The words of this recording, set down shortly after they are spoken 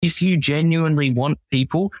If you genuinely want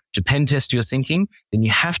people to pen test your thinking, then you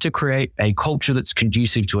have to create a culture that's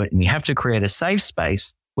conducive to it. And you have to create a safe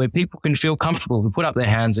space where people can feel comfortable to put up their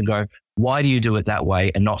hands and go, why do you do it that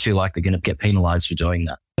way? And not feel like they're going to get penalized for doing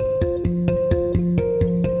that.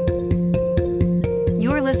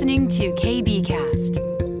 You're listening to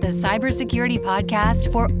KBcast, the cybersecurity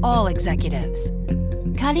podcast for all executives.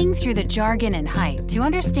 Cutting through the jargon and hype to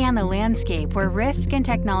understand the landscape where risk and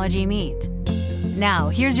technology meet. Now,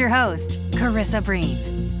 here's your host, Carissa Breen.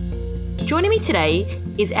 Joining me today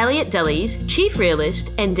is Elliot Delis, Chief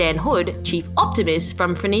Realist, and Dan Hood, Chief Optimist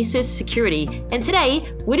from Phronesis Security. And today,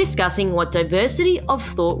 we're discussing what diversity of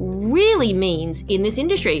thought really means in this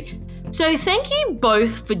industry. So thank you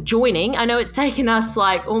both for joining. I know it's taken us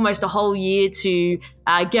like almost a whole year to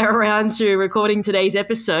get around to recording today's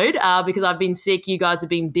episode because I've been sick, you guys have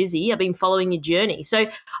been busy, I've been following your journey. So I'm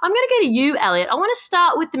going to go to you, Elliot. I want to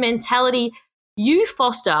start with the mentality you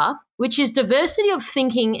foster, which is diversity of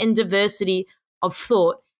thinking and diversity of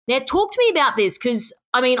thought. Now, talk to me about this because,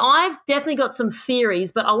 I mean, I've definitely got some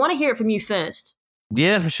theories, but I want to hear it from you first.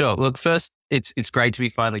 Yeah, for sure. Look, first, it's great to be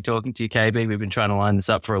finally talking to you, KB. We've been trying to line this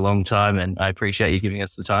up for a long time, and I appreciate you giving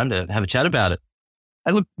us the time to have a chat about it.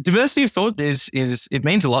 And look, diversity of thought is it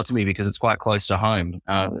means a lot to me because it's quite close to home.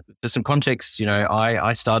 For some context,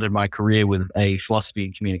 I started my career with a philosophy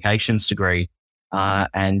and communications degree.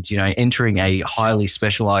 And entering a highly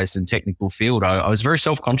specialized and technical field, I was very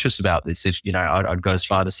self-conscious about this. I'd go as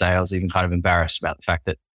far to say I was even kind of embarrassed about the fact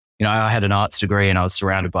that, I had an arts degree and I was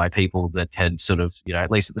surrounded by people that had sort of,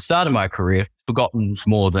 at least at the start of my career, forgotten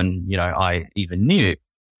more than, I even knew.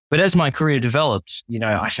 But as my career developed,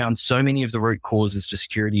 I found so many of the root causes to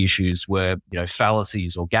security issues were,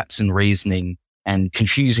 fallacies or gaps in reasoning and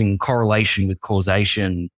confusing correlation with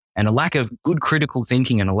causation, and a lack of good critical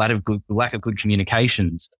thinking and a lack of good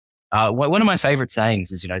communications. One of my favorite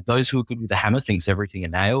sayings is, those who are good with a hammer thinks everything a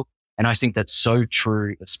nail. And I think that's so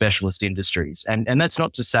true of specialist industries. And that's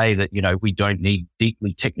not to say that, we don't need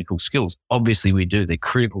deeply technical skills. Obviously we do. They're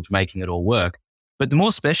critical to making it all work. But the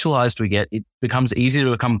more specialized we get, it becomes easier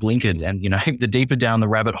to become blinkered. And, the deeper down the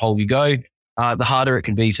rabbit hole you go, the harder it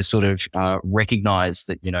can be to sort of recognize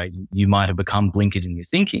that, you might have become blinkered in your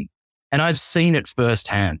thinking. And I've seen it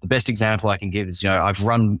firsthand. The best example I can give is, I've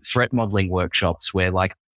run threat modeling workshops where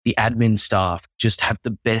like the admin staff just have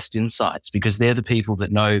the best insights because they're the people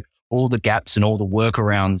that know all the gaps and all the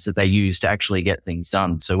workarounds that they use to actually get things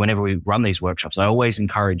done. So whenever we run these workshops, I always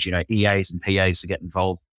encourage, EAs and PAs to get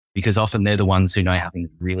involved because often they're the ones who know how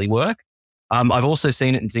things really work. I've also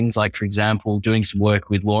seen it in things like, for example, doing some work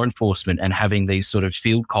with law enforcement and having these sort of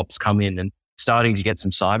field cops come in and starting to get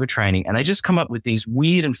some cyber training. And they just come up with these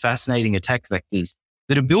weird and fascinating attack vectors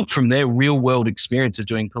that are built from their real world experience of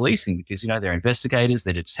doing policing because, they're investigators,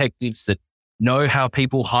 they're detectives that know how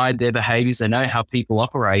people hide their behaviors. They know how people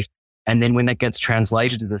operate. And then when that gets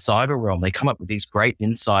translated to the cyber realm, they come up with these great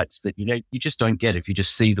insights that, you just don't get if you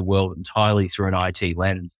just see the world entirely through an IT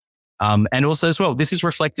lens. And also as well, this is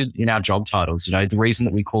reflected in our job titles. The reason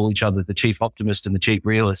that we call each other the Chief Optimist and the Chief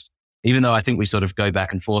Realist, even though I think we sort of go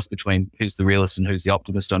back and forth between who's the realist and who's the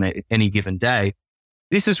optimist on any given day,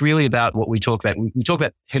 this is really about what we talk about. We talk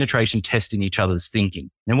about penetration testing each other's thinking.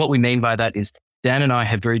 And what we mean by that is Dan and I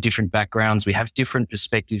have very different backgrounds. We have different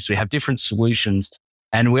perspectives. We have different solutions.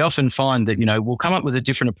 And we often find that, we'll come up with a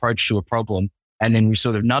different approach to a problem and then we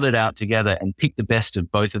sort of nut it out together and pick the best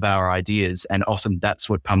of both of our ideas. And often that's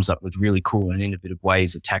what comes up with really cool and innovative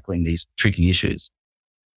ways of tackling these tricky issues.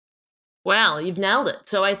 Wow, you've nailed it.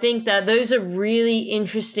 So I think that those are really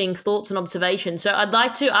interesting thoughts and observations. So I'd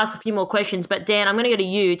like to ask a few more questions, but Dan, I'm going to go to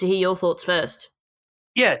you to hear your thoughts first.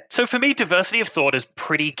 Yeah, so for me, diversity of thought is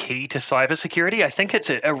pretty key to cybersecurity. I think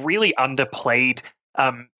it's a really underplayed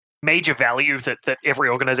major value that every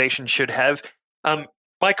organization should have.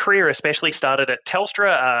 My career especially started at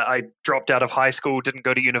Telstra. I dropped out of high school, didn't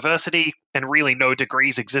go to university, and really no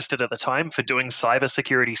degrees existed at the time for doing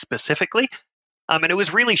cybersecurity specifically. And it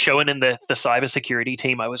was really shown in the cybersecurity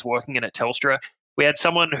team I was working in at Telstra. We had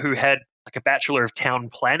someone who had like a Bachelor of Town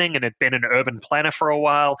Planning and had been an urban planner for a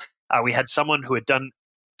while. We had someone who had done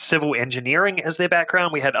civil engineering as their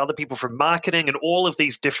background. We had other people from marketing and all of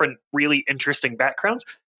these different really interesting backgrounds.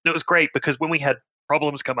 And it was great because when we had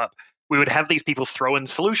problems come up, we would have these people throw in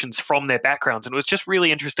solutions from their backgrounds. And it was just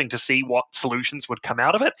really interesting to see what solutions would come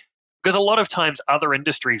out of it. Because a lot of times other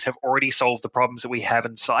industries have already solved the problems that we have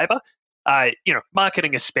in cyber.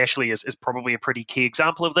 Marketing especially is probably a pretty key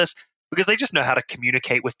example of this because they just know how to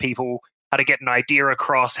communicate with people, how to get an idea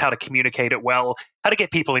across, how to communicate it well, how to get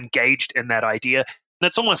people engaged in that idea. And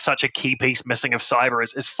that's almost such a key piece missing of cyber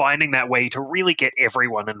is finding that way to really get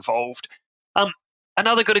everyone involved.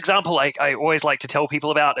 Another good example I always like to tell people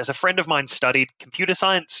about is a friend of mine studied computer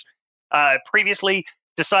science previously,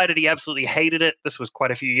 decided he absolutely hated it. This was quite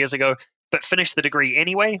a few years ago, but finished the degree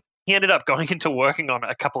anyway. He ended up going into working on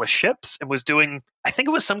a couple of ships and was doing, I think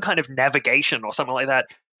it was some kind of navigation or something like that.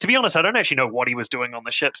 To be honest, I don't actually know what he was doing on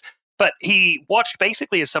the ships, but he watched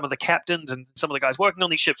basically as some of the captains and some of the guys working on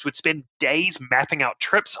these ships would spend days mapping out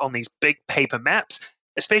trips on these big paper maps.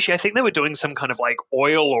 Especially, I think they were doing some kind of like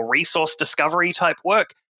oil or resource discovery type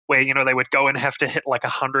work where, you know, they would go and have to hit like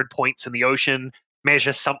 100 points in the ocean,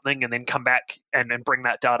 measure something, and then come back and bring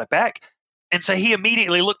that data back. And so he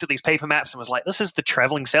immediately looked at these paper maps and was like, this is the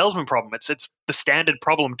traveling salesman problem. It's the standard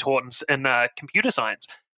problem taught in computer science.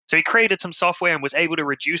 So he created some software and was able to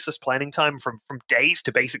reduce this planning time from days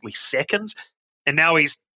to basically seconds. And now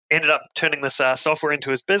he's ended up turning this software into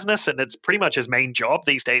his business, and it's pretty much his main job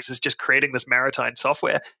these days is just creating this maritime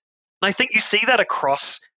software. And I think you see that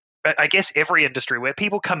across, I guess, every industry where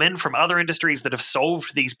people come in from other industries that have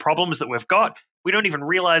solved these problems that we've got. We don't even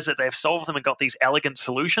realize that they've solved them and got these elegant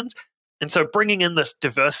solutions. And so bringing in this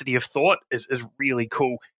diversity of thought is really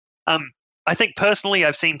cool. I think personally,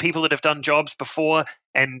 I've seen people that have done jobs before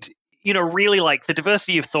and, you know, really like the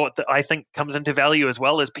diversity of thought that I think comes into value as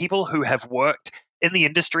well as people who have worked in the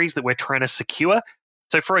industries that we're trying to secure.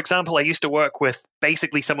 So, for example, I used to work with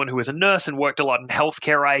basically someone who was a nurse and worked a lot in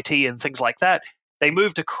healthcare IT and things like that. They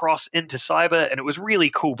moved across into cyber, and it was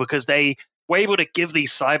really cool because they were able to give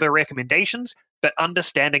these cyber recommendations, but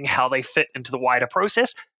understanding how they fit into the wider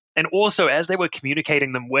process. And also, as they were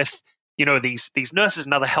communicating them with, you know, these nurses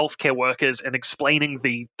and other healthcare workers and explaining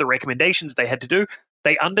the recommendations they had to do,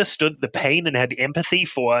 they understood the pain and had empathy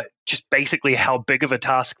for just basically how big of a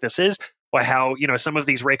task this is, or how, you know, some of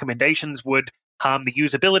these recommendations would harm the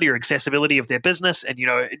usability or accessibility of their business. And, you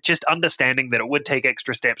know, just understanding that it would take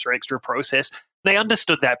extra steps or extra process. They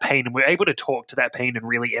understood that pain and were able to talk to that pain and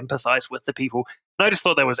really empathize with the people. And I just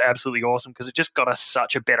thought that was absolutely awesome because it just got us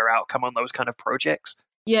such a better outcome on those kind of projects.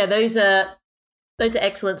 Yeah, those are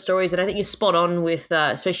excellent stories. And I think you're spot on with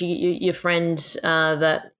especially your friend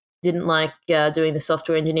that didn't like doing the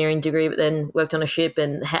software engineering degree, but then worked on a ship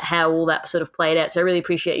and how all that sort of played out. So I really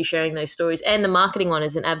appreciate you sharing those stories. And the marketing one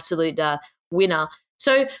is an absolute winner.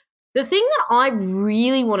 So the thing that I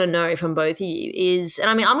really want to know from both of you is, and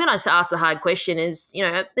I mean, I'm going to ask the hard question is, you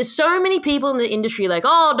know, there's so many people in the industry like,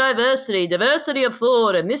 oh, diversity of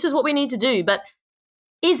thought, and this is what we need to do. But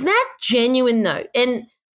is that genuine though? And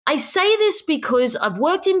I say this because I've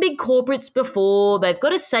worked in big corporates before. They've got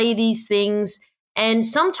to say these things. And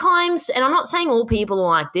sometimes, and I'm not saying all people are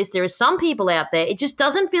like this, there are some people out there, it just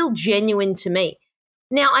doesn't feel genuine to me.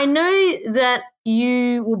 Now, I know that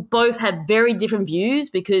you will both have very different views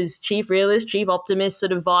because chief realist, chief optimist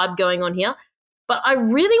sort of vibe going on here. But I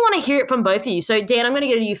really want to hear it from both of you. So, Dan, I'm going to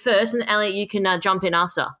go to you first, and Elliot, you can jump in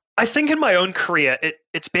after. I think in my own career,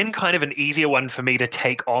 it's been kind of an easier one for me to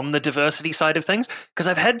take on the diversity side of things because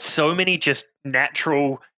I've had so many just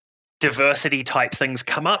natural diversity type things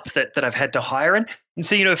come up that I've had to hire in. And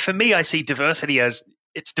so, you know, for me, I see diversity as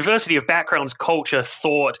it's diversity of backgrounds, culture,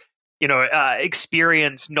 thought, you know,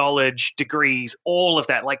 experience, knowledge, degrees, all of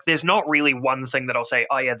that. Like there's not really one thing that I'll say,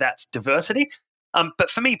 oh yeah, that's diversity. But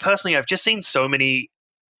for me personally, I've just seen so many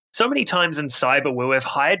times in cyber where we've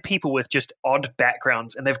hired people with just odd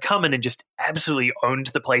backgrounds and they've come in and just absolutely owned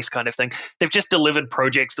the place kind of thing. They've just delivered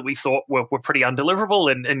projects that we thought were pretty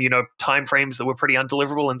undeliverable and, you know, timeframes that were pretty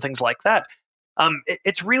undeliverable and things like that.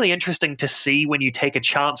 It's really interesting to see when you take a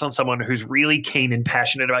chance on someone who's really keen and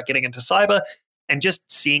passionate about getting into cyber and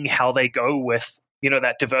just seeing how they go with, you know,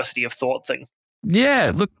 that diversity of thought thing.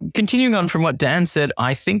 Yeah, look, continuing on from what Dan said,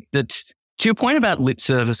 I think that to your point about lip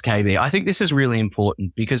service, KB, I think this is really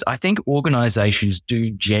important because I think organizations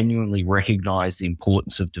do genuinely recognize the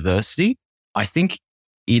importance of diversity. I think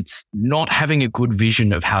it's not having a good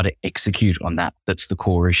vision of how to execute on that that's the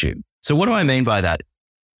core issue. So what do I mean by that?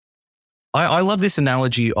 I love this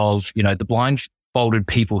analogy of, you know, the blindfolded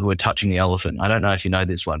people who are touching the elephant. I don't know if you know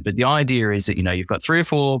this one, but the idea is that, you know, you've got 3 or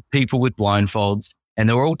 4 people with blindfolds and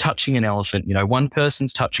they're all touching an elephant. You know, one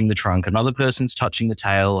person's touching the trunk, another person's touching the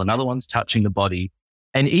tail, another one's touching the body.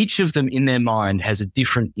 And each of them in their mind has a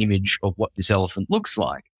different image of what this elephant looks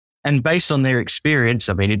like. And based on their experience,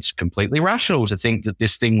 I mean, it's completely rational to think that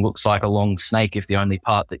this thing looks like a long snake if the only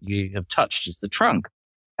part that you have touched is the trunk.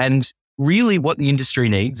 And really what the industry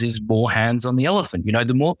needs is more hands on the elephant. You know,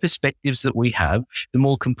 the more perspectives that we have, the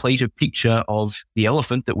more complete a picture of the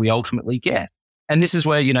elephant that we ultimately get. And this is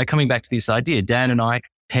where, you know, coming back to this idea, Dan and I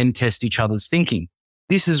pen test each other's thinking.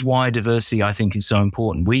 This is why diversity, I think, is so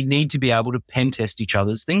important. We need to be able to pen test each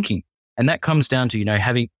other's thinking. And that comes down to, you know,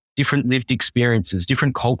 having different lived experiences,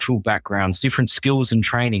 different cultural backgrounds, different skills and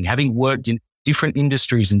training, having worked in different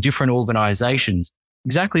industries and different organizations.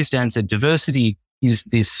 Exactly as Dan said, diversity is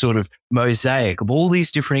this sort of mosaic of all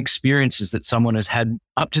these different experiences that someone has had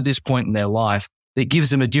up to this point in their life that gives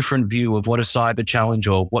them a different view of what a cyber challenge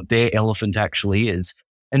or what their elephant actually is.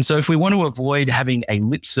 And so if we want to avoid having a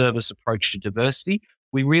lip service approach to diversity,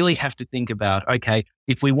 we really have to think about, okay,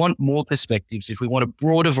 if we want more perspectives, if we want a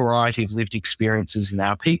broader variety of lived experiences in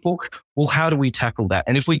our people, well, how do we tackle that?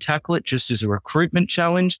 And if we tackle it just as a recruitment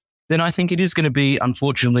challenge, then I think it is going to be,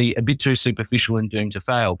 unfortunately, a bit too superficial and doomed to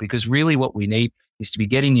fail, because really what we need is to be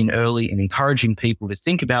getting in early and encouraging people to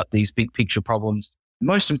think about these big picture problems.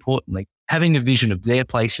 Most importantly, having a vision of their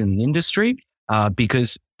place in the industry,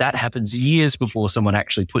 because that happens years before someone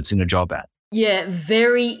actually puts in a job ad. Yeah,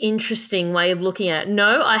 very interesting way of looking at it.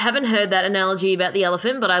 No, I haven't heard that analogy about the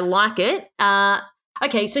elephant, but I like it.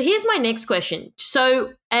 Okay, so here's my next question.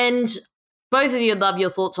 So, and both of you, I'd love your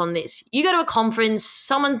thoughts on this. You go to a conference,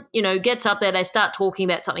 someone, gets up there, they start talking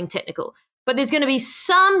about something technical, but there's going to be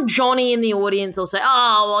some Johnny in the audience who'll say,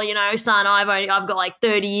 oh, well, son, I've got like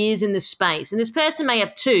 30 years in this space, and this person may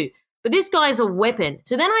have 2, but this guy's a weapon.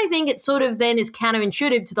 So then I think it sort of then is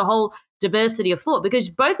counterintuitive to the whole diversity of thought, because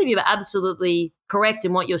both of you are absolutely correct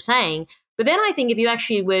in what you're saying. But then I think if you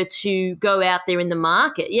actually were to go out there in the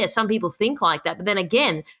market, yeah, some people think like that. But then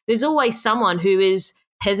again, there's always someone who is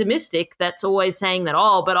pessimistic that's always saying that,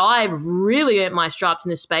 oh, but I've really earned my stripes in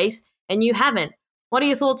this space and you haven't. What are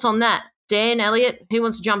your thoughts on that? Dan, Elliot, who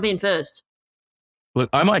wants to jump in first?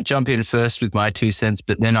 Look, I might jump in first with my 2 cents,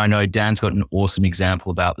 but then I know Dan's got an awesome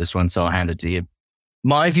example about this one, so I'll hand it to you.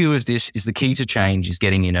 My view of this is the key to change is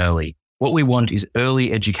getting in early. What we want is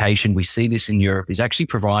early education. We see this in Europe, is actually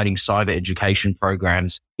providing cyber education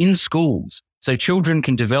programs in schools so children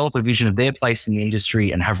can develop a vision of their place in the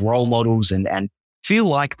industry and have role models and feel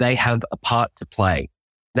like they have a part to play.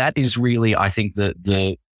 That is really, I think,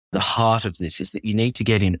 the heart of this, is that you need to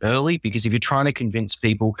get in early, because if you're trying to convince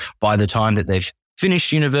people by the time that they've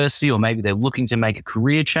finished university or maybe they're looking to make a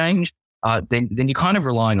career change, then you're kind of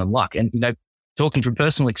relying on luck. And, talking from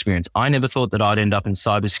personal experience, I never thought that I'd end up in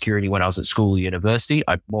cybersecurity when I was at school or university.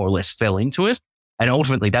 I more or less fell into it. And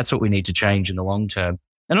ultimately, that's what we need to change in the long term.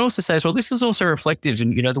 And I also say as well, this is also reflective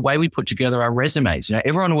in, the way we put together our resumes.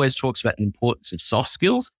 Everyone always talks about the importance of soft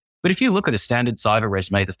skills. But if you look at a standard cyber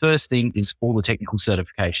resume, the first thing is all the technical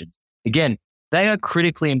certifications. Again, they are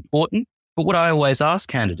critically important. But what I always ask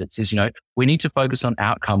candidates is, we need to focus on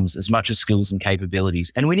outcomes as much as skills and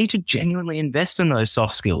capabilities. And we need to genuinely invest in those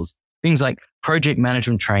soft skills. Things like project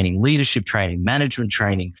management training, leadership training, management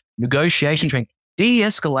training, negotiation training,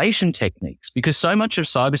 de-escalation techniques, because so much of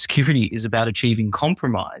cybersecurity is about achieving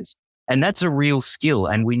compromise. And that's a real skill.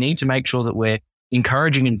 And we need to make sure that we're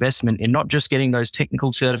encouraging investment in not just getting those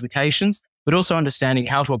technical certifications, but also understanding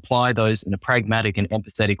how to apply those in a pragmatic and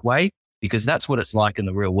empathetic way, because that's what it's like in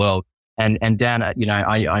the real world. And Dan,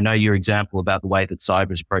 I know your example about the way that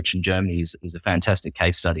cyber is approached in Germany is a fantastic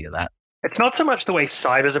case study of that. It's not so much the way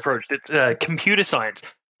cyber's approached, it's computer science.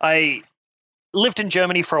 I lived in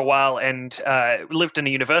Germany for a while and lived in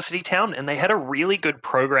a university town, and they had a really good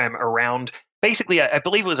program around, basically, I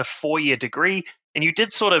believe it was a 4-year degree, and you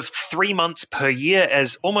did sort of 3 months per year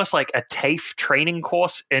as almost like a TAFE training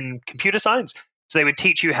course in computer science. So they would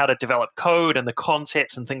teach you how to develop code and the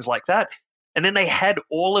concepts and things like that. And then they had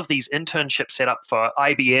all of these internships set up for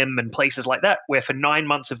IBM and places like that, where for 9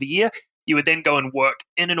 months of the year, you would then go and work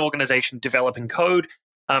in an organization developing code.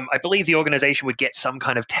 I believe the organization would get some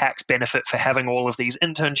kind of tax benefit for having all of these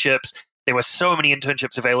internships. There were so many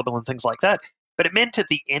internships available and things like that. But it meant at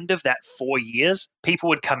the end of that 4 years, people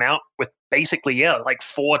would come out with basically, like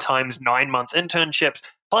 4 times 9-month internships,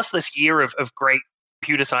 plus this year of great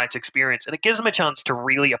computer science experience. And it gives them a chance to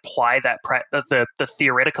really apply that the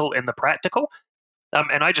theoretical and the practical.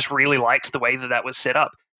 And I just really liked the way that was set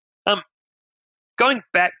up. Going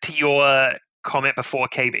back to your comment before,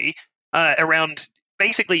 KB, around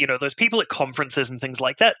basically, those people at conferences and things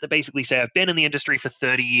like that basically say, I've been in the industry for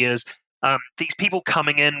 30 years. These people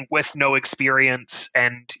coming in with no experience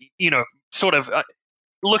and, sort of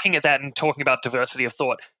looking at that and talking about diversity of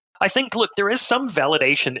thought. I think, look, there is some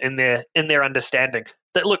validation in their understanding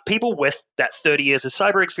that, look, people with that 30 years of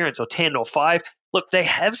cyber experience or 10 or 5, look, they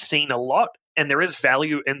have seen a lot and there is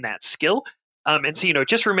value in that skill. And so,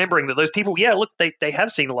 just remembering that those people, look, they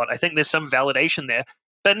have seen a lot. I think there's some validation there.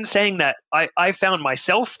 But in saying that, I found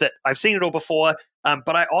myself that I've seen it all before,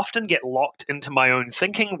 but I often get locked into my own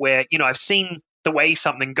thinking where, I've seen the way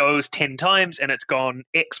something goes 10 times and it's gone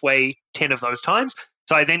X way 10 of those times.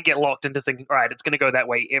 So I then get locked into thinking, all right, it's going to go that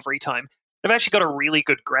way every time. I've actually got a really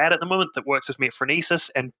good grad at the moment that works with me at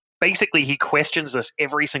Phronesis, and basically he questions this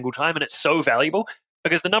every single time, and it's so valuable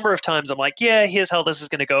because the number of times I'm like, yeah, here's how this is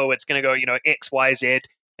going to go. It's going to go, X, Y, Z.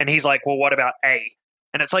 And he's like, well, what about A?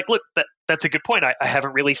 And it's like, look, that's a good point. I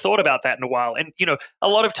haven't really thought about that in a while. And, a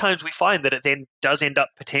lot of times we find that it then does end up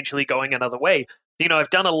potentially going another way. I've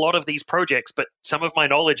done a lot of these projects, but some of my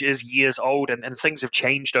knowledge is years old and things have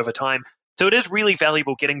changed over time. So it is really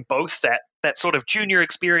valuable getting both that sort of junior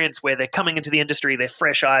experience where they're coming into the industry, they're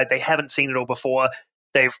fresh-eyed, they haven't seen it all before,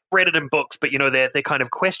 they've read it in books, but, they're kind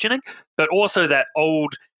of questioning, but also that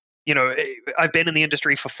old, I've been in the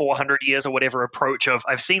industry for 400 years or whatever approach of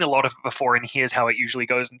I've seen a lot of it before and here's how it usually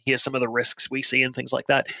goes and here's some of the risks we see and things like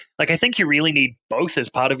that. Like, I think you really need both as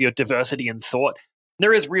part of your diversity in thought.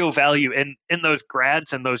 There is real value in those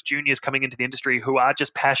grads and those juniors coming into the industry who are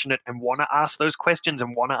just passionate and want to ask those questions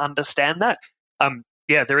and want to understand that.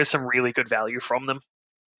 There is some really good value from them.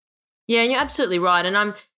 Yeah, and you're absolutely right. And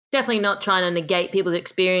I'm definitely not trying to negate people's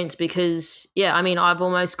experience because, I've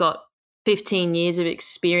almost got 15 years of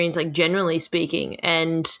experience, like generally speaking.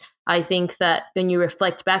 And I think that when you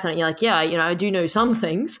reflect back on it, you're like, yeah, I do know some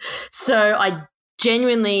things. So I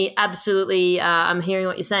genuinely, absolutely, I'm hearing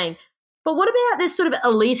what you're saying. But what about this sort of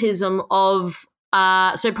elitism of,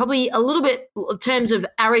 so probably a little bit in terms of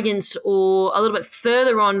arrogance or a little bit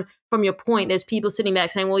further on from your point, there's people sitting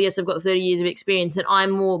back saying, well, yes, I've got 30 years of experience and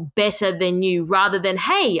I'm more better than you, rather than,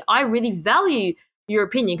 hey, I really value your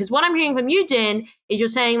opinion. Because what I'm hearing from you, Dan, is you're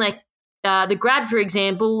saying like the grad, for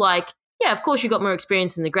example, like, yeah, of course you got more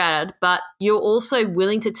experience than the grad, but you're also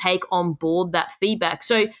willing to take on board that feedback.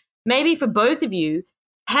 So maybe for both of you,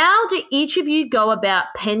 how do each of you go about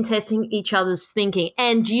pen testing each other's thinking?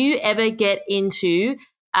 And do you ever get into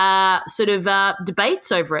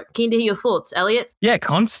debates over it? Keen to hear your thoughts, Elliot. Yeah,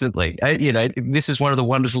 constantly. This is one of the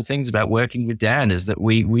wonderful things about working with Dan is that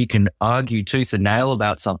we can argue tooth and nail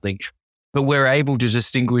about something, but we're able to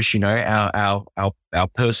distinguish, our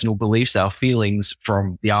personal beliefs, our feelings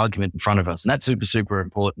from the argument in front of us, and that's super, super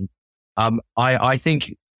important. I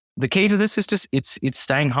think the key to this is just it's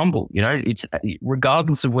staying humble. It's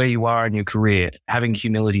regardless of where you are in your career, having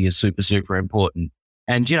humility is super, super important.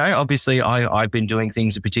 And obviously, I've been doing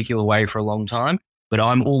things a particular way for a long time, but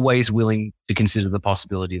I'm always willing to consider the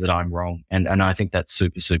possibility that I'm wrong, and I think that's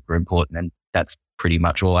super, super important. And that's pretty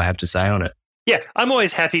much all I have to say on it. Yeah, I'm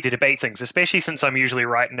always happy to debate things, especially since I'm usually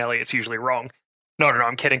right and Elliot's usually wrong. No,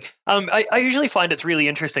 I'm kidding. I usually find it's really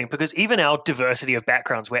interesting because even our diversity of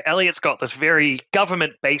backgrounds, where Elliot's got this very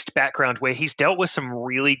government-based background where he's dealt with some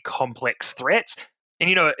really complex threats.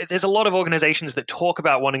 And, there's a lot of organizations that talk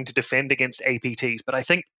about wanting to defend against APTs, but I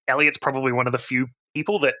think Elliot's probably one of the few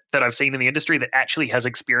people that I've seen in the industry that actually has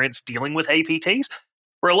experience dealing with APTs,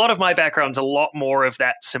 where a lot of my background's a lot more of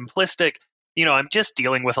that simplistic, I'm just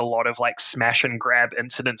dealing with a lot of like smash and grab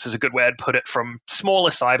incidents is a good way I'd put it, from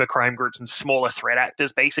smaller cybercrime groups and smaller threat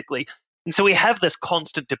actors, basically. And so we have this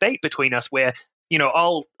constant debate between us where,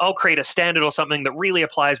 I'll create a standard or something that really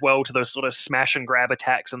applies well to those sort of smash and grab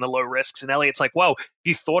attacks and the low risks. And Elliot's like, well,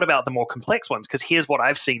 you thought about the more complex ones because here's what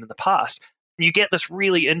I've seen in the past. And you get this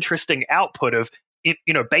really interesting output of,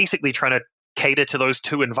 basically trying to cater to those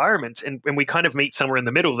two environments. And we kind of meet somewhere in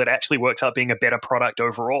the middle that actually works out being a better product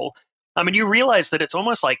overall. You realize that it's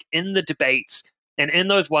almost like in the debates and in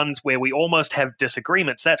those ones where we almost have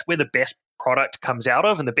disagreements, that's where the best product comes out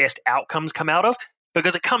of and the best outcomes come out of,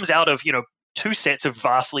 because it comes out of, two sets of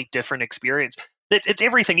vastly different experience. It's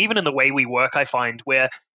everything, even in the way we work, I find, where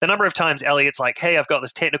the number of times Elliot's like, hey, I've got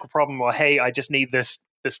this technical problem, or hey, I just need this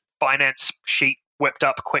finance sheet whipped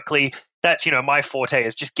up quickly. That's, my forte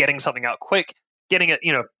is just getting something out quick, getting it,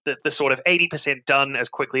 the sort of 80% done as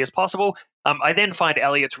quickly as possible. I then find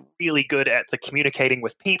Elliot's really good at the communicating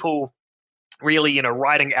with people, really,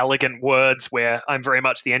 writing elegant words, where I'm very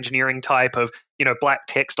much the engineering type of, black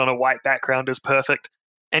text on a white background is perfect.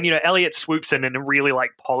 And, Elliot swoops in and really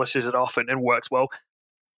like polishes it off and works well.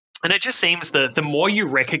 And it just seems that the more you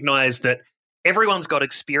recognize that everyone's got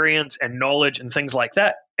experience and knowledge and things like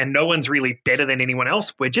that, and no one's really better than anyone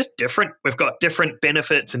else, we're just different. We've got different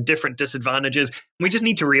benefits and different disadvantages. We just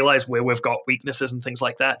need to realize where we've got weaknesses and things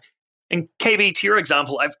like that. And KB, to your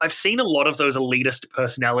example, I've seen a lot of those elitist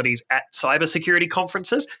personalities at cybersecurity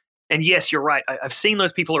conferences. And yes, you're right. I've seen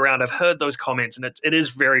those people around. I've heard those comments, and it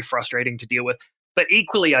is very frustrating to deal with. But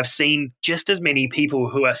equally, I've seen just as many people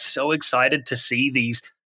who are so excited to see these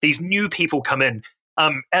new people come in.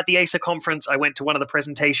 At the ASA conference, I went to one of the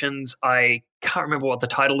presentations. I can't remember what the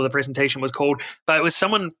title of the presentation was called, but it was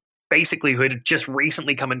someone basically who had just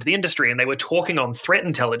recently come into the industry, and they were talking on threat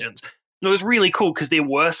intelligence. And it was really cool because there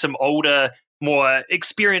were some older, more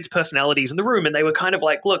experienced personalities in the room, and they were kind of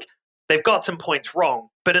like, look, they've got some points wrong.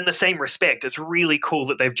 But in the same respect, it's really cool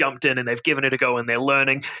that they've jumped in and they've given it a go and they're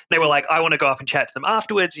learning. They were like, I want to go up and chat to them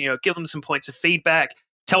afterwards, give them some points of feedback,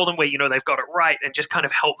 tell them where, they've got it right, and just kind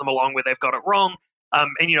of help them along where they've got it wrong.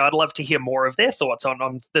 And I'd love to hear more of their thoughts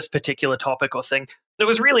on this particular topic or thing. It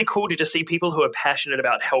was really cool to just see people who are passionate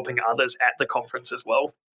about helping others at the conference as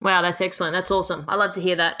well. Wow, that's excellent. That's awesome. I love to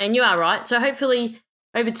hear that. And you are right. So hopefully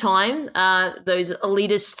over time, those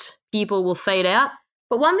elitist people will fade out.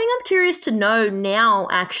 But one thing I'm curious to know now,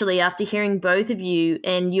 actually, after hearing both of you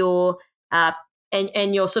and your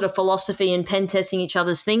and your sort of philosophy and pen testing each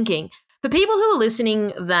other's thinking, for people who are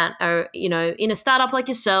listening that are, in a startup like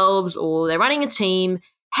yourselves or they're running a team,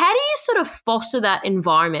 how do you sort of foster that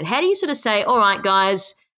environment? How do you sort of say, all right,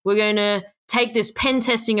 guys, we're going to take this pen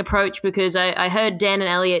testing approach, because I heard Dan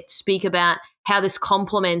and Elliot speak about how this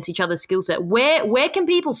complements each other's skill set. Where can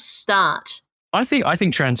people start? I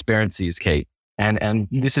think transparency is key. And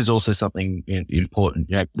this is also something important.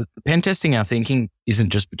 The pen testing, our thinking isn't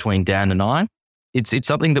just between Dan and I. It's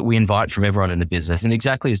something that we invite from everyone in the business. And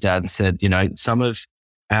exactly as Dan said, some of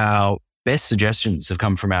our best suggestions have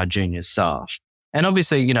come from our junior staff. And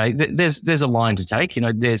obviously, there's a line to take.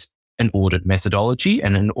 There's an audit methodology,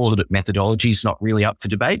 and an audit methodology is not really up for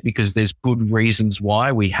debate, because there's good reasons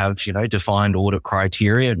why we have, defined audit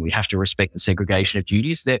criteria, and we have to respect the segregation of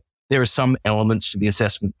duties. There are some elements to the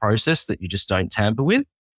assessment process that you just don't tamper with.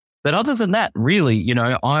 But other than that, really,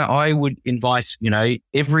 I would invite,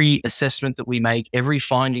 every assessment that we make, every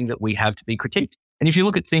finding that we have to be critiqued. And if you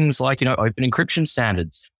look at things like, open encryption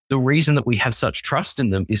standards, the reason that we have such trust in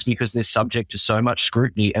them is because they're subject to so much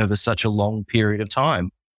scrutiny over such a long period of time.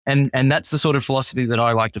 And that's the sort of philosophy that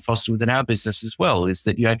I like to foster within our business as well, is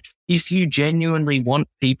that, if you genuinely want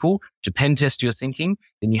people to pen test your thinking,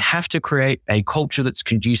 then you have to create a culture that's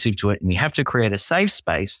conducive to it. And you have to create a safe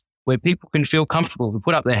space where people can feel comfortable to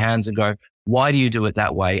put up their hands and go, why do you do it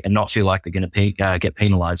that way? And not feel like they're going to get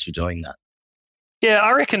penalized for doing that. Yeah,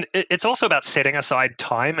 I reckon it's also about setting aside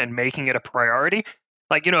time and making it a priority.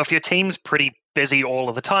 Like, if your team's pretty busy all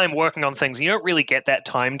of the time working on things, you don't really get that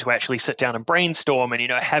time to actually sit down and brainstorm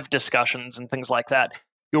and, have discussions and things like that.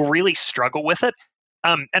 You'll really struggle with it.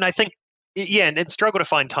 And I think, and struggle to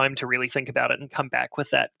find time to really think about it and come back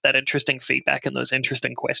with that interesting feedback and those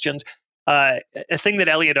interesting questions. A thing that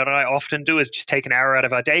Elliot and I often do is just take an hour out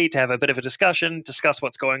of our day to have a bit of a discussion, discuss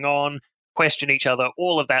what's going on, question each other,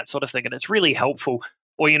 all of that sort of thing. And it's really helpful.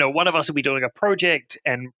 Or, one of us will be doing a project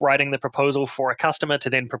and writing the proposal for a customer to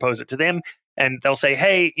then propose it to them. And they'll say,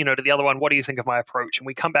 hey, to the other one, what do you think of my approach? And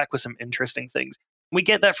we come back with some interesting things. We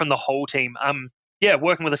get that from the whole team.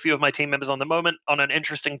 Working with a few of my team members on the moment on an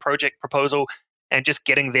interesting project proposal and just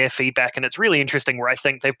getting their feedback. And it's really interesting, where I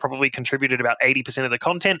think they've probably contributed about 80% of the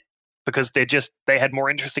content, because they had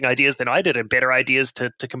more interesting ideas than I did and better ideas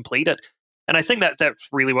to complete it. And I think that's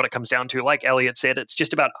really what it comes down to. Like Elliot said, it's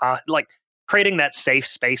just about creating that safe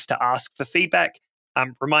space to ask for feedback,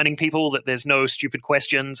 reminding people that there's no stupid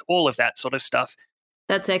questions, all of that sort of stuff.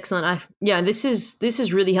 That's excellent. This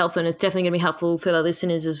is really helpful, and it's definitely going to be helpful for the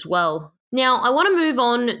listeners as well. Now, I want to move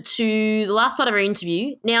on to the last part of our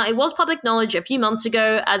interview. Now, it was public knowledge a few months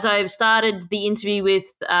ago, as I've started the interview with,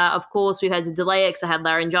 of course, we've had to delay it because I had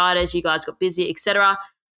laryngitis, you guys got busy, etc.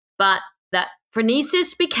 But that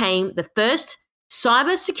Phronesis became the first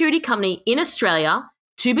cybersecurity company in Australia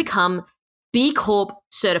to become B Corp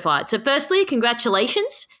certified. So firstly,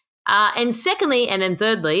 congratulations. And secondly, and then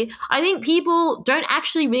thirdly, I think people don't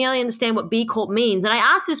actually really understand what B Corp means. And I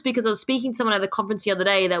asked this because I was speaking to someone at the conference the other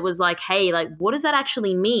day that was like, hey, what does that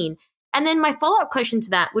actually mean? And then my follow-up question to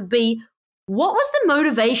that would be, what was the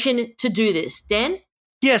motivation to do this, Dan?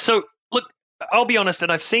 Yeah, so look, I'll be honest,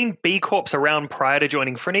 and I've seen B Corps around prior to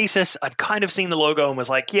joining Phronesis. I'd kind of seen the logo and was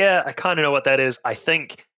like, yeah, I kind of know what that is, I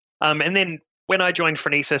think. And then when I joined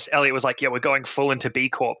Phronesis, Elliot was like, yeah, we're going full into B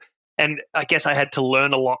Corp. And I guess I had to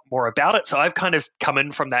learn a lot more about it. So I've kind of come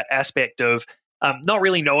in from that aspect of not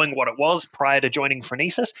really knowing what it was prior to joining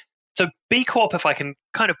Phronesis. So B Corp, if I can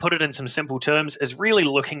kind of put it in some simple terms, is really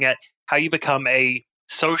looking at how you become a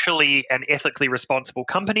socially and ethically responsible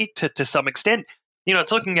company to some extent.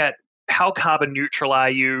 It's looking at how carbon neutral are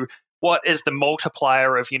you? What is the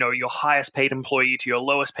multiplier of, your highest paid employee to your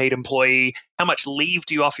lowest paid employee? How much leave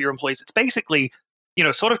do you offer your employees? It's basically,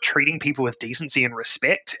 sort of treating people with decency and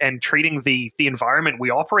respect, and treating the environment we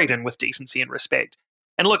operate in with decency and respect.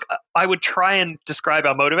 And look, I would try and describe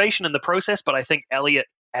our motivation in the process, but I think Elliot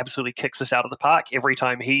absolutely kicks us out of the park every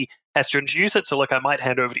time he has to introduce it. So look, I might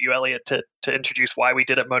hand over to you, Elliot, to introduce why we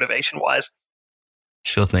did it motivation-wise.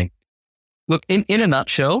 Sure thing. Look, in a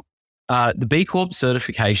nutshell, the B Corp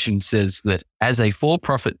certification says that as a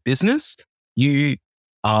for-profit business, you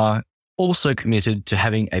are also committed to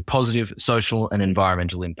having a positive social and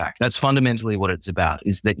environmental impact. That's fundamentally what it's about,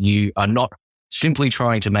 is that you are not simply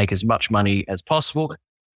trying to make as much money as possible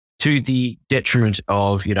to the detriment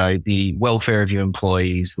of, the welfare of your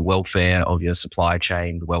employees, the welfare of your supply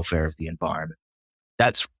chain, the welfare of the environment.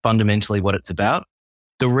 That's fundamentally what it's about.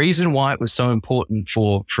 The reason why it was so important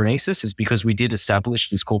for Phronesis is because we did establish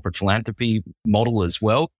this corporate philanthropy model as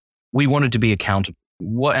well. We wanted to be accountable.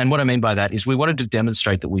 What I mean by that is we wanted to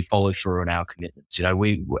demonstrate that we follow through on our commitments.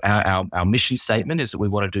 Our mission statement is that we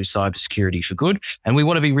want to do cybersecurity for good, and we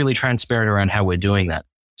want to be really transparent around how we're doing that.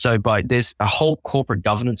 So there's a whole corporate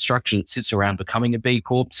governance structure that sits around becoming a B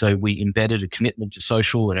Corp. So we embedded a commitment to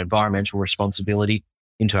social and environmental responsibility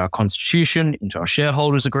into our constitution, into our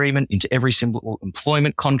shareholders agreement, into every single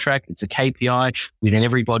employment contract. It's a KPI within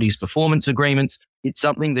everybody's performance agreements. It's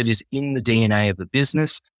something that is in the DNA of the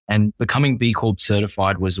business. And becoming B Corp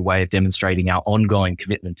certified was a way of demonstrating our ongoing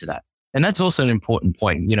commitment to that. And that's also an important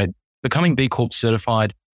point. Becoming B Corp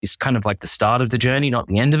certified is kind of like the start of the journey, not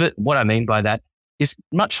the end of it. What I mean by that is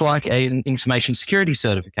much like an information security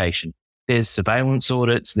certification. There's surveillance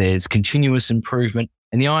audits, there's continuous improvement.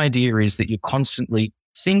 And the idea is that you're constantly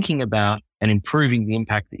thinking about and improving the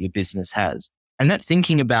impact that your business has. And that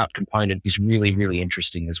thinking about component is really, really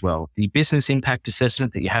interesting as well. The business impact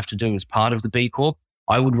assessment that you have to do as part of the B Corp,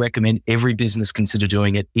 I would recommend every business consider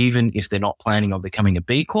doing it, even if they're not planning on becoming a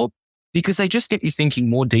B Corp, because they just get you thinking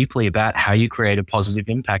more deeply about how you create a positive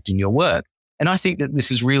impact in your work. And I think that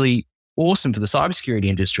this is really awesome for the cybersecurity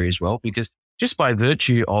industry as well, because just by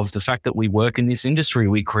virtue of the fact that we work in this industry,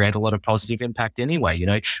 we create a lot of positive impact anyway.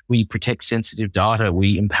 We protect sensitive data.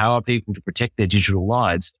 We empower people to protect their digital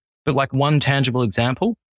lives. But like one tangible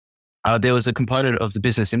example, there was a component of the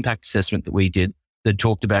business impact assessment that we did that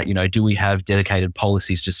talked about, do we have dedicated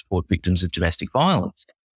policies to support victims of domestic violence?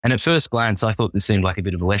 And at first glance, I thought this seemed like a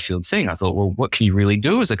bit of a left field thing. I thought, well, what can you really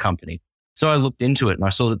do as a company? So I looked into it and I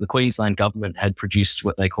saw that the Queensland government had produced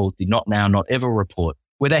what they called the Not Now, Not Ever report,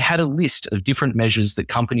 where they had a list of different measures that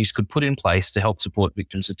companies could put in place to help support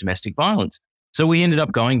victims of domestic violence. So we ended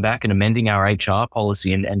up going back and amending our HR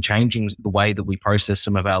policy and changing the way that we process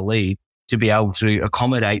some of our leave to be able to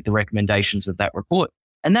accommodate the recommendations of that report.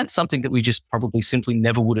 And that's something that we just probably simply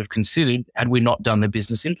never would have considered had we not done the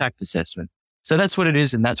business impact assessment. So that's what it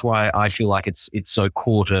is. And that's why I feel like it's so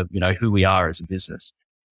core to, who we are as a business.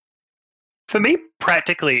 For me,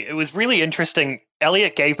 practically, it was really interesting.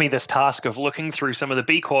 Elliot gave me this task of looking through some of the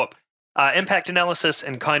B Corp impact analysis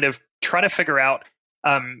and kind of trying to figure out,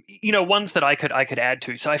 ones that I could add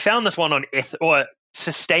to. So I found this one on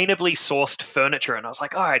sustainably sourced furniture, and I was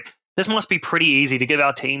like, all right, this must be pretty easy to give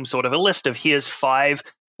our team sort of a list of here's 5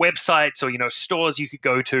 websites or stores you could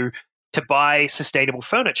go to buy sustainable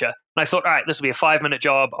furniture. And I thought, all right, this will be a 5-minute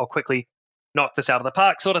job. I'll quickly knock this out of the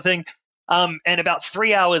park, sort of thing. And about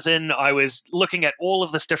 3 hours in, I was looking at all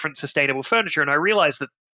of this different sustainable furniture, and I realized that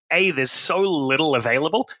A, there's so little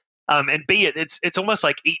available, and B, it's almost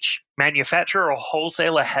like each manufacturer or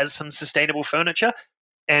wholesaler has some sustainable furniture,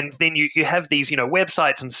 and then you have these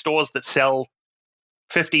websites and stores that sell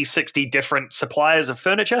 50, 60 different suppliers of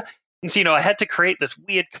furniture, and so I had to create this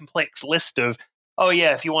weird complex list of, oh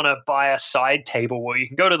yeah, if you want to buy a side table, well, you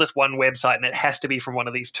can go to this one website and it has to be from one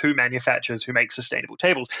of these 2 manufacturers who make sustainable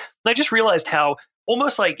tables. And I just realized how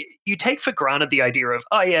almost like you take for granted the idea of,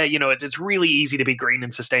 oh yeah, it's really easy to be green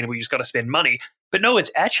and sustainable. You just got to spend money. But no,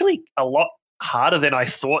 it's actually a lot harder than I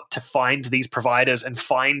thought to find these providers and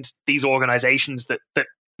find these organizations that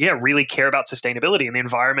really care about sustainability and the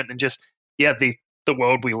environment and just, the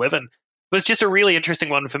world we live in. It was just a really interesting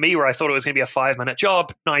one for me where I thought it was going to be a 5-minute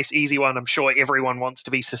job, nice, easy one. I'm sure everyone wants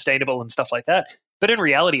to be sustainable and stuff like that. But in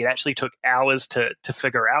reality, it actually took hours to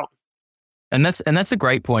figure out. And that's a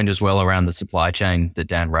great point as well around the supply chain that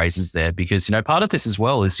Dan raises there, because, part of this as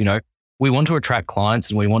well is, we want to attract clients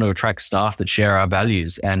and we want to attract staff that share our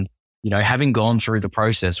values. And, having gone through the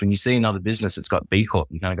process, when you see another business that's got B Corp,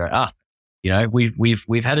 you kind of go,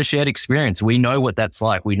 we've had a shared experience. We know what that's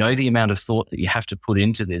like. We know the amount of thought that you have to put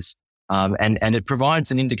into this. And it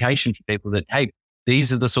provides an indication for people that, hey,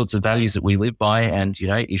 these are the sorts of values that we live by. And,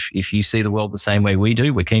 if you see the world the same way we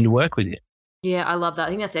do, we're keen to work with you. Yeah, I love that. I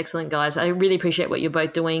think that's excellent, guys. I really appreciate what you're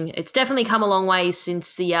both doing. It's definitely come a long way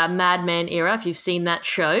since the Mad Men era, if you've seen that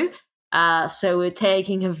show. So we're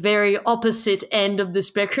taking a very opposite end of the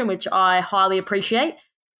spectrum, which I highly appreciate.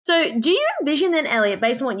 So do you envision then, Elliot,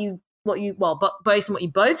 based on based on what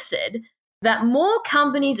you both said, that more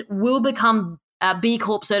companies will become B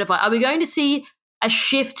Corp certified? Are we going to see a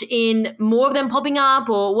shift in more of them popping up,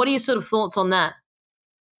 or what are your sort of thoughts on that?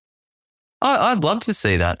 I'd love to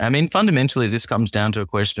see that. I mean, fundamentally, this comes down to a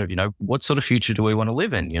question of, what sort of future do we want to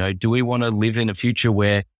live in? Do we want to live in a future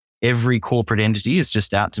where every corporate entity is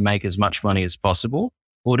just out to make as much money as possible?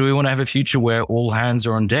 Or do we want to have a future where all hands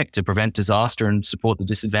are on deck to prevent disaster and support the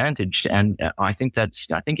disadvantaged? And I think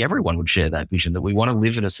everyone would share that vision, that we want to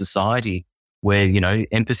live in a society where,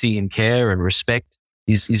 empathy and care and respect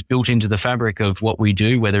is built into the fabric of what we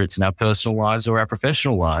do, whether it's in our personal lives or our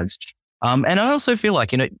professional lives. And I also feel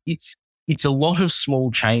like, it's a lot of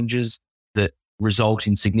small changes that result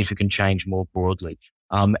in significant change more broadly.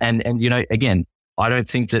 And again, I don't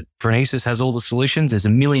think that Phronesis has all the solutions. There's a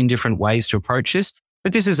million different ways to approach this,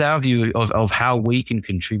 but this is our view of how we can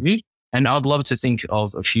contribute. And I'd love to think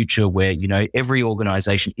of a future where, every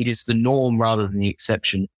organization, it is the norm rather than the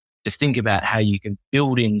exception, to think about how you can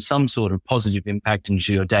build in some sort of positive impact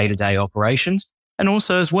into your day-to-day operations. And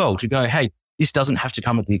also as well to go, hey, this doesn't have to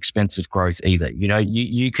come at the expense of growth either.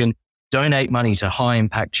 You can donate money to high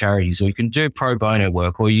impact charities, or you can do pro bono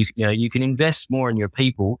work, or you can invest more in your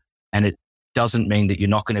people, and it doesn't mean that you're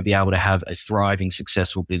not going to be able to have a thriving,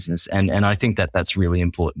 successful business. And I think that that's really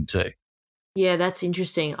important too. Yeah, that's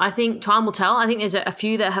interesting. I think time will tell. I think there's a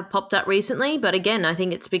few that have popped up recently, but again, I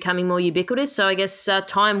think it's becoming more ubiquitous. So I guess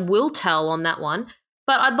time will tell on that one.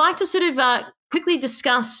 But I'd like to sort of quickly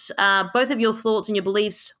discuss both of your thoughts and your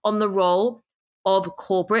beliefs on the role of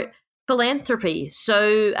corporate philanthropy.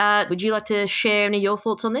 So would you like to share any of your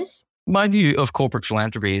thoughts on this? My view of corporate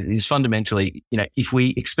philanthropy is fundamentally, if we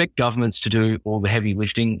expect governments to do all the heavy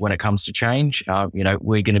lifting when it comes to change,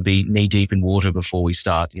 we're going to be knee deep in water before we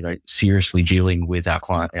start, seriously dealing with our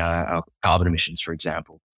carbon emissions, for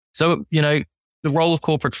example. So, the role of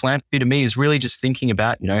corporate philanthropy to me is really just thinking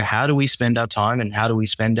about, how do we spend our time and how do we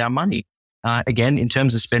spend our money? Again, in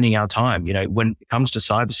terms of spending our time, when it comes to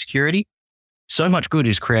cybersecurity, so much good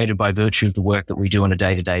is created by virtue of the work that we do on a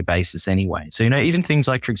day-to-day basis anyway. So, even things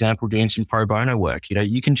like, for example, doing some pro bono work,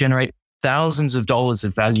 you can generate thousands of dollars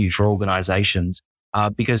of value for organizations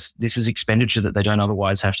because this is expenditure that they don't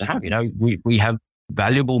otherwise have to have. We have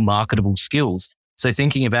valuable, marketable skills. So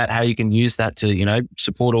thinking about how you can use that to,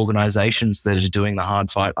 support organizations that are doing the hard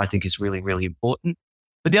fight, I think is really, really important.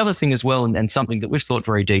 But the other thing as well, and something that we've thought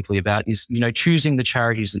very deeply about is, choosing the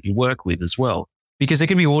charities that you work with as well. Because there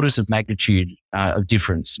can be orders of magnitude of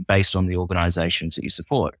difference based on the organizations that you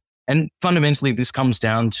support. And fundamentally, this comes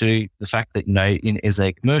down to the fact that, as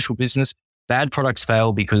a commercial business, bad products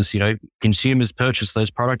fail because, consumers purchase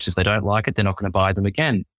those products. If they don't like it, they're not going to buy them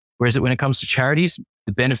again. Whereas when it comes to charities,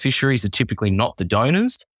 the beneficiaries are typically not the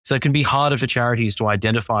donors. So it can be harder for charities to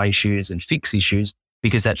identify issues and fix issues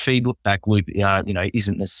because that feedback loop,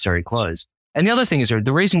 isn't necessarily closed. And the other thing is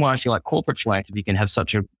the reason why I feel like corporate philanthropy can have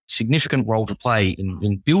such a significant role to play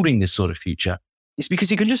in building this sort of future is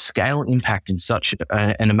because you can just scale impact in such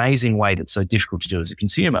an amazing way that's so difficult to do as a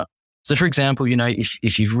consumer. So for example,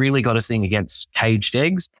 if you've really got a thing against caged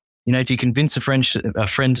eggs, if you convince a friend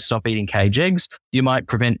to stop eating caged eggs, you might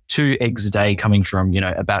prevent 2 eggs a day coming from,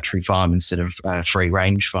 a battery farm instead of a free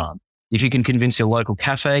range farm. If you can convince your local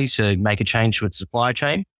cafe to make a change to its supply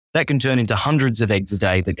chain, that can turn into hundreds of eggs a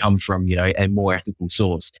day that come from, a more ethical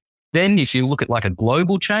source. Then if you look at like a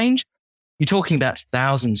global change, you're talking about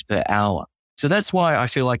thousands per hour. So that's why I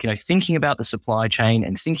feel like, thinking about the supply chain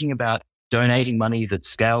and thinking about donating money that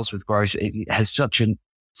scales with growth, it has such an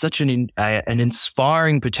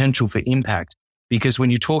inspiring potential for impact. Because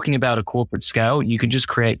when you're talking about a corporate scale, you can just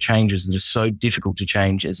create changes that are so difficult to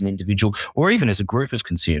change as an individual or even as a group of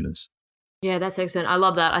consumers. Yeah, that's excellent. I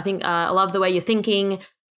love that. I think I love the way you're thinking.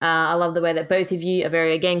 I love the way that both of you are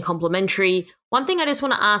very, again, complementary. One thing I just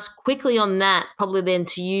want to ask quickly on that, probably then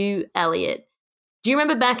to you, Elliot. Do you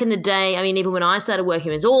remember back in the day, even when I started working,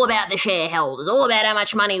 it was all about the shareholders, all about how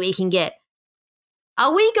much money we can get.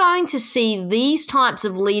 Are we going to see these types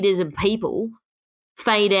of leaders and people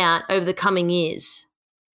fade out over the coming years?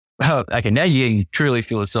 Oh, okay, now you're truly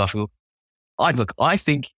philosophical. I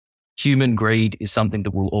think human greed is something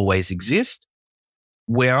that will always exist.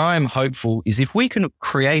 Where I'm hopeful is if we can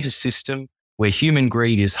create a system where human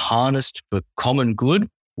greed is harnessed for common good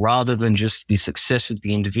rather than just the success of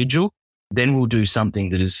the individual, then we'll do something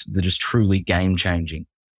that is truly game changing.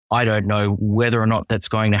 I don't know whether or not that's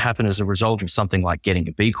going to happen as a result of something like getting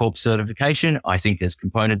a B Corp certification. I think there's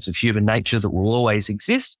components of human nature that will always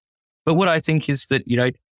exist. But what I think is that,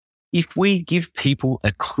 if we give people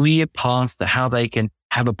a clear path to how they can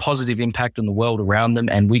have a positive impact on the world around them,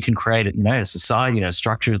 and we can create a society, a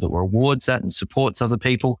structure that rewards that and supports other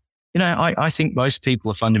people. I think most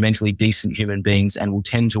people are fundamentally decent human beings and will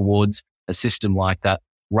tend towards a system like that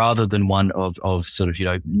rather than one of sort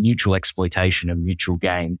of, mutual exploitation and mutual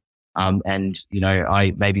gain. And,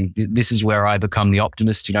 this is where I become the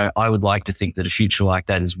optimist. I would like to think that a future like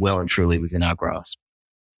that is well and truly within our grasp.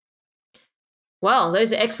 Well,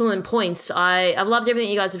 those are excellent points. I've loved everything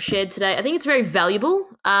you guys have shared today. I think it's very valuable,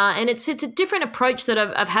 and it's a different approach that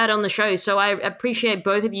I've had on the show. So I appreciate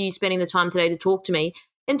both of you spending the time today to talk to me.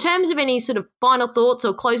 In terms of any sort of final thoughts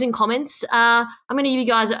or closing comments, I'm going to give you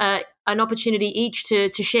guys an opportunity each to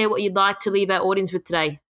share what you'd like to leave our audience with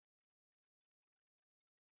today.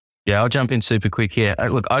 Yeah, I'll jump in super quick here.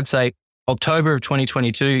 Look, I'd say October of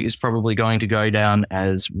 2022 is probably going to go down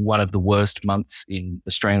as one of the worst months in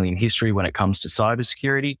Australian history when it comes to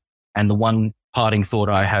cybersecurity. And the one parting thought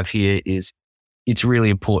I have here is it's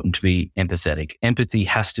really important to be empathetic. Empathy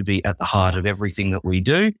has to be at the heart of everything that we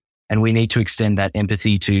do. And we need to extend that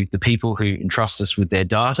empathy to the people who entrust us with their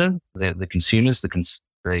data, the consumers, the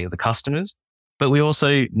customers. But we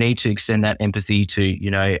also need to extend that empathy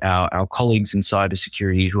to, our colleagues in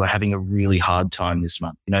cybersecurity who are having a really hard time this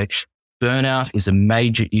month. Burnout is a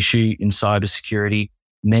major issue in cybersecurity.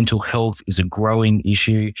 Mental health is a growing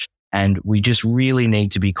issue. And we just really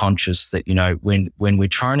need to be conscious that, when we're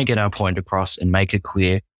trying to get our point across and make it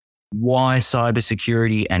clear why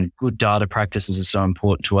cybersecurity and good data practices are so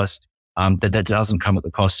important to us, that doesn't come at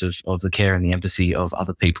the cost of the care and the empathy of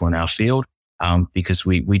other people in our field. Because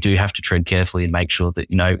we do have to tread carefully and make sure that,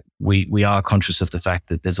 we are conscious of the fact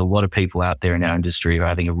that there's a lot of people out there in our industry who are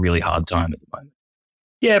having a really hard time at the moment.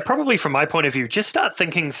 Yeah, probably from my point of view, just start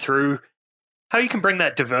thinking through how you can bring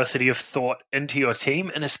that diversity of thought into your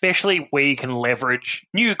team, and especially where you can leverage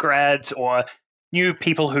new grads or new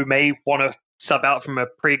people who may want to sub out from a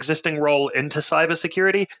pre-existing role into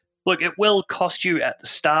cybersecurity. Look, it will cost you at the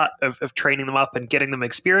start of training them up and getting them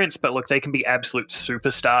experience, but look, they can be absolute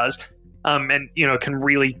superstars. And can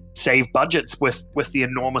really save budgets with the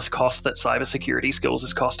enormous cost that cybersecurity skills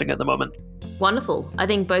is costing at the moment. Wonderful. I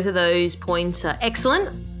think both of those points are excellent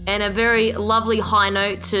and a very lovely high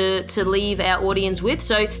note to leave our audience with.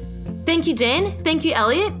 So thank you, Dan. Thank you,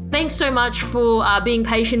 Elliot. Thanks so much for being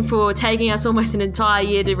patient, for taking us almost an entire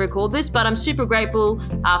year to record this. But I'm super grateful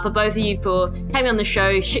for both of you for coming on the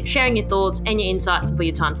show, sharing your thoughts and your insights, and for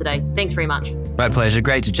your time today. Thanks very much. My pleasure.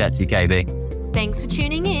 Great to chat to you, KB. Thanks for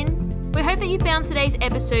tuning in. We hope that you found today's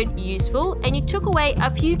episode useful and you took away a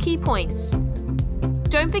few key points.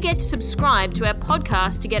 Don't forget to subscribe to our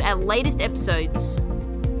podcast to get our latest episodes.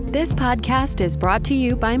 This podcast is brought to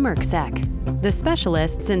you by MERCSEC, the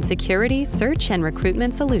specialists in security, search, and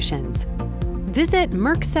recruitment solutions. Visit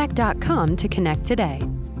mercsec.com to connect today.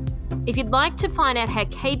 If you'd like to find out how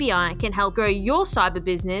KBI can help grow your cyber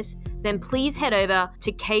business, then please head over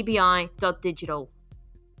to kbi.digital.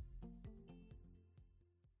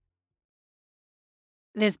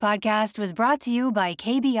 This podcast was brought to you by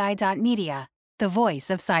KBI.media, the voice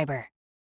of cyber.